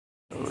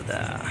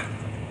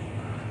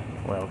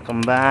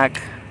Welcome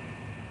back.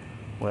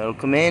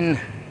 Welcome in.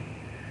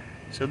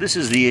 So this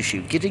is the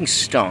issue. Getting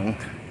stung,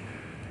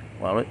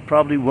 while it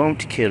probably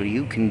won't kill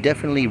you, can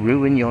definitely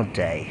ruin your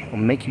day or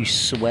make you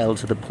swell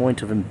to the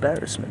point of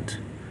embarrassment.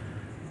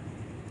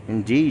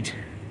 Indeed,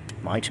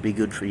 might be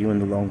good for you in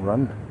the long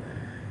run.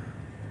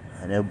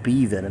 I know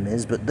bee venom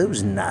is, but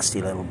those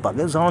nasty little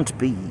buggers aren't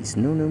bees.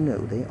 No, no, no,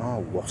 they are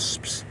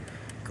wasps.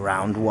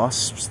 Ground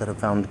wasps that have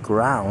found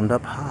ground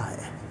up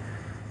high.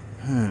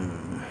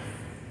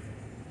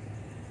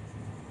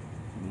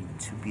 Need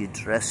to be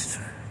addressed.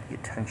 The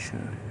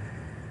attention.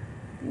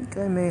 I think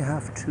I may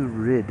have to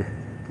rid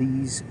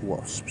these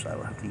wasps. I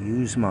will have to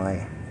use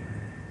my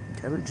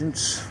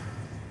intelligence.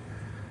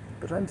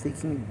 But I'm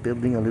thinking of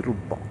building a little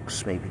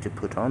box maybe to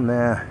put on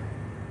there.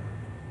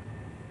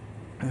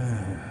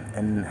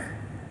 And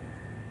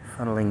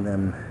funneling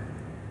them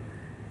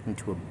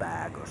into a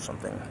bag or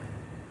something.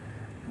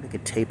 They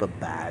could tape a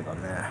bag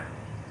on there.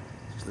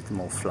 Just let them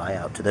all fly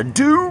out to their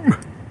doom!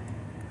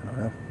 I don't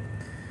know.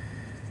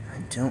 I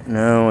don't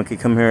know. I could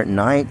come here at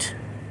night.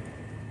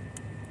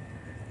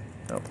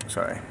 Oh,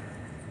 sorry.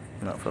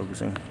 I'm not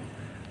focusing.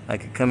 I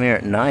could come here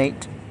at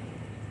night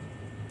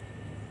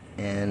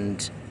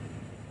and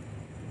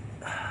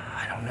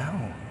I don't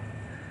know.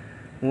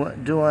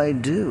 What do I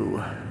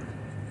do?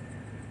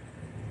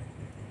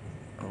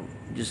 Oh,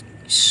 just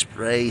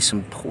spray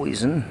some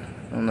poison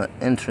on the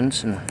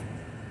entrance and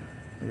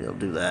maybe I'll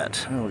do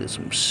that. I'll get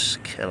some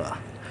killer.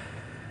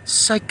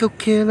 Psycho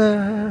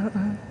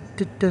killer.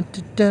 Da, da,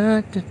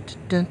 da, da,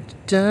 da,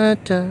 da,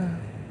 da.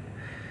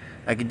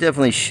 I could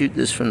definitely shoot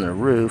this from the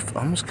roof. I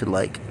almost could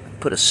like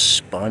put a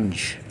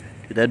sponge.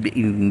 Dude, that'd be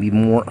even be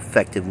more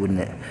effective, wouldn't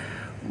it?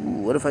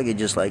 Ooh, what if I could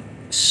just like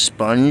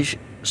sponge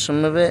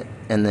some of it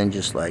and then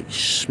just like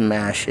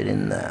smash it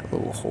in that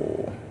little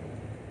hole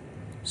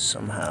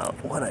somehow?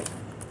 What I'd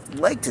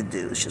like to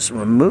do is just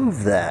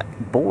remove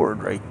that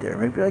board right there.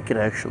 Maybe I could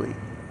actually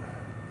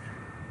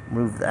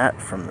remove that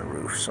from the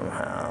roof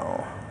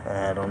somehow.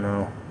 I don't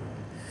know.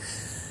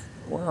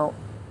 Well,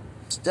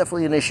 it's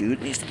definitely an issue.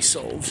 It needs to be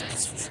solved.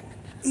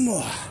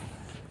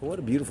 What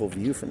a beautiful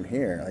view from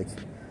here. Like,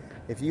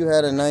 if you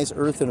had a nice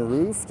earthen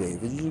roof,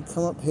 David, you'd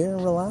come up here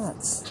and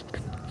relax.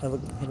 Have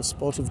a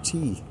spot of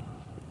tea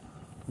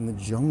in the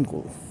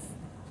jungle.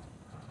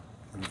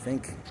 And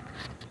think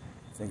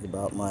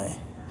about my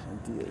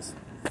ideas.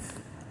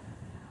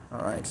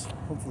 Alright,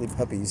 hopefully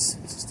Puppy's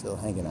still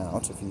hanging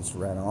out. If he's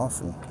ran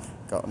off and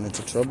gotten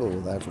into trouble,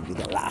 well, that would be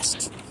the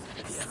last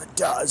he ever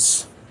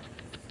does.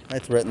 I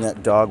threaten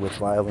that dog with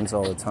violence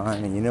all the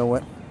time, and you know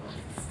what?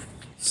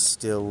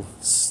 Still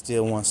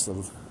wants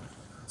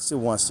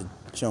to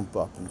jump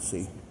up and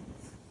see.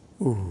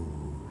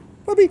 Ooh,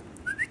 Puppy,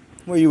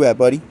 where you at,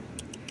 buddy?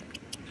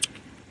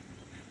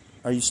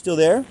 Are you still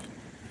there,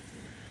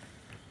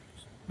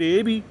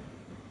 baby?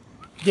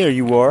 There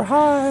you are.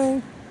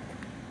 Hi.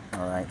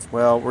 All right.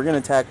 Well, we're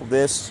gonna tackle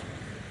this.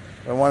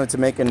 I wanted to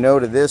make a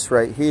note of this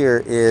right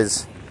here.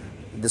 Is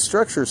the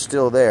structure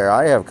still there?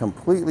 I have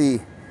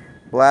completely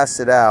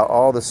blasted out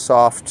all the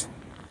soft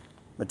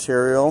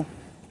material.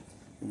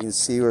 You can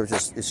see where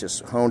it's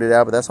just honed it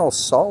out, but that's all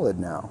solid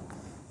now.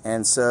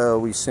 And so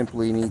we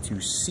simply need to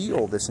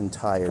seal this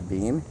entire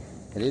beam,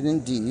 and it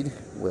indeed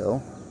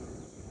will.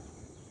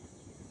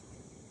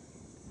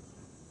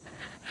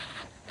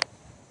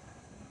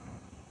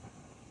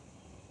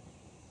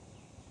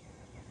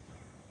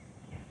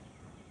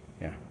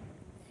 Yeah.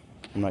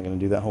 I'm not going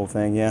to do that whole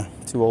thing. Yeah,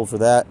 too old for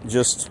that.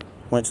 Just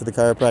went to the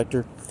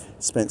chiropractor.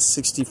 Spent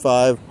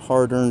 $65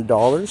 hard-earned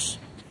dollars,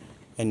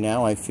 and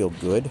now I feel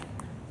good.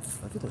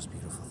 Look at those